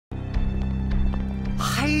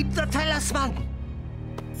Hide the talisman!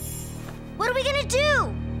 What are we gonna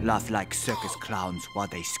do? Laugh like circus clowns while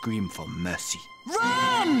they scream for mercy.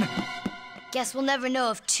 Run! Guess we'll never know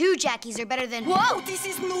if 2 Jackies are better than... Whoa, this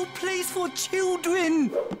is no place for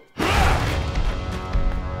children!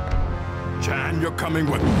 Jan, you're coming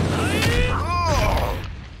with...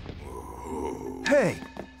 Hey,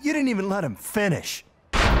 you didn't even let him finish.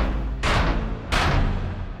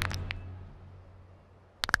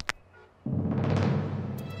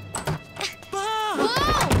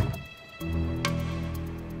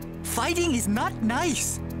 Fighting is not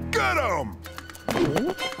nice. Get him!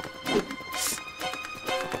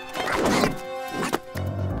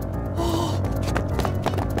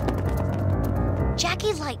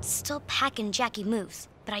 Jackie Light's still packing Jackie moves,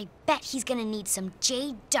 but I bet he's gonna need some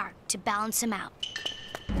Jade Dark to balance him out.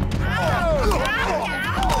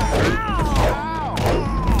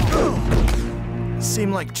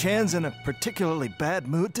 Seem like Chan's in a particularly bad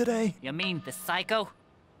mood today. You mean the psycho?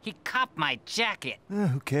 He copped my jacket.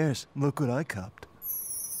 Who cares? Look what I copped.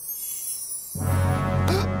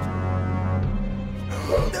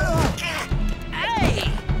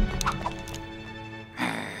 Hey!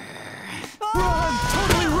 Run!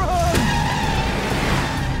 Totally run!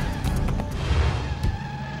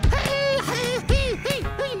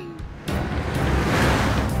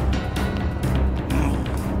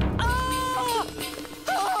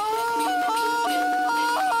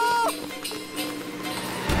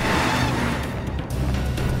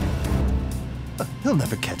 He'll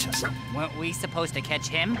never catch us. Weren't we supposed to catch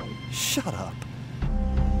him? Shut up.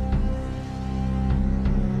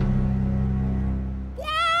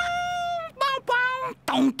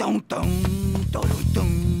 Dun, dun, dun, dun, dun.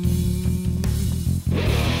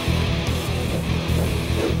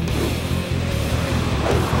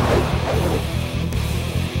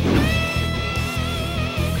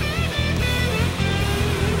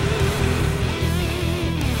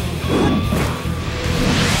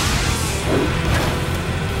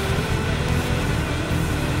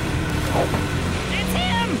 It's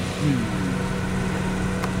him!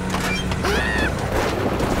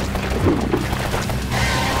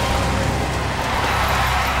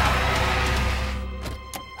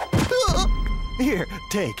 Here,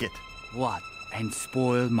 take it. What? And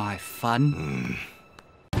spoil my fun?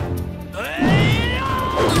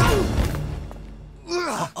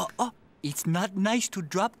 It's not nice to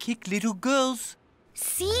drop kick little girls.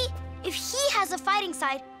 See? If he has a fighting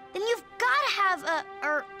side, then you've gotta have a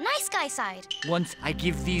nice guy side. Once I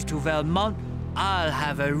give these to Valmont, I'll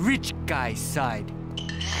have a rich guy side.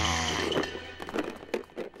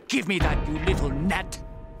 Give me that, you little gnat.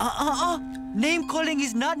 Name calling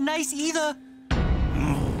is not nice either.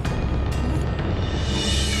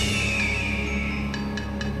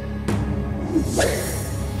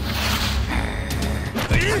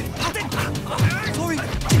 Sorry.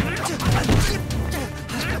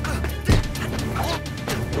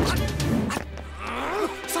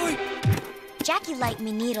 Sorry. Jackie Light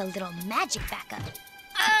may need a little magic backup.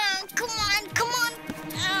 Come on, come on.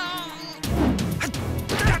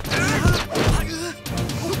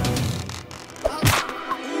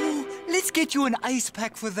 Let's get you an ice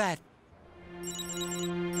pack for that.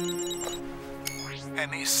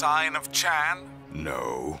 Any sign of Chan?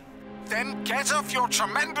 No. Then get off your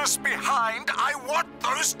tremendous behind. I want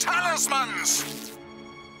those talismans!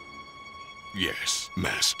 Yes,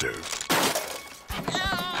 Master.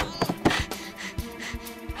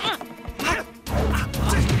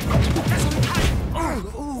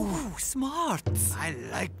 Ooh, smart. I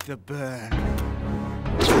like the burn.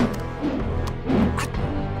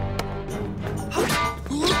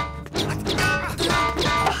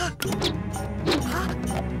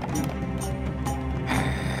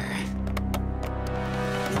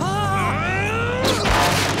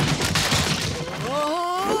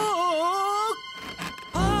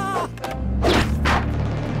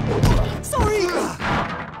 Sorry.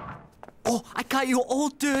 Oh, I got you all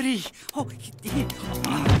dirty. Oh,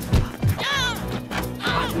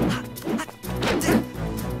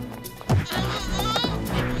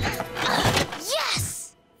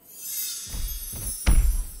 Yes!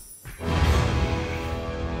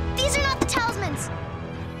 These are not the talismans.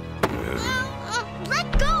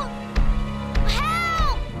 Let go!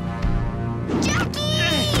 Help!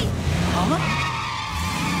 Jackie!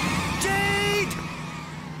 Jade!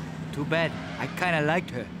 Too bad. I kinda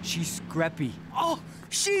liked her. She's scrappy. Oh,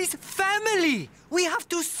 she's family. We have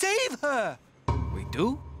to save her. We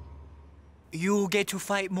do? You get to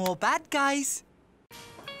fight more bad guys.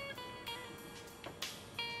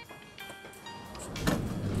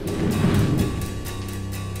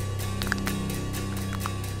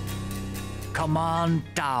 Come on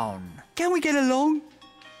down. Can we get along?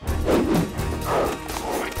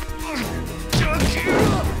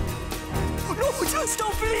 No,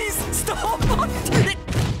 stop, please! Stop!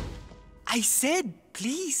 I said,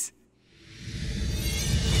 please.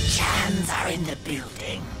 Chans are in the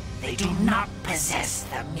building. They do not possess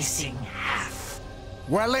the missing half.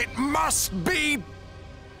 Well, it must be...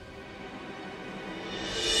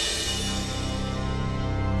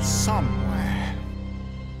 somewhere.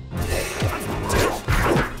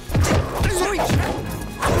 Sorry!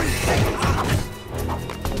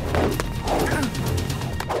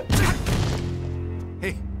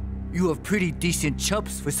 Hey, you have pretty decent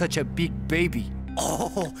chops for such a big baby.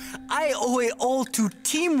 Oh, I owe it all to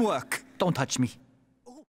teamwork. Don't touch me.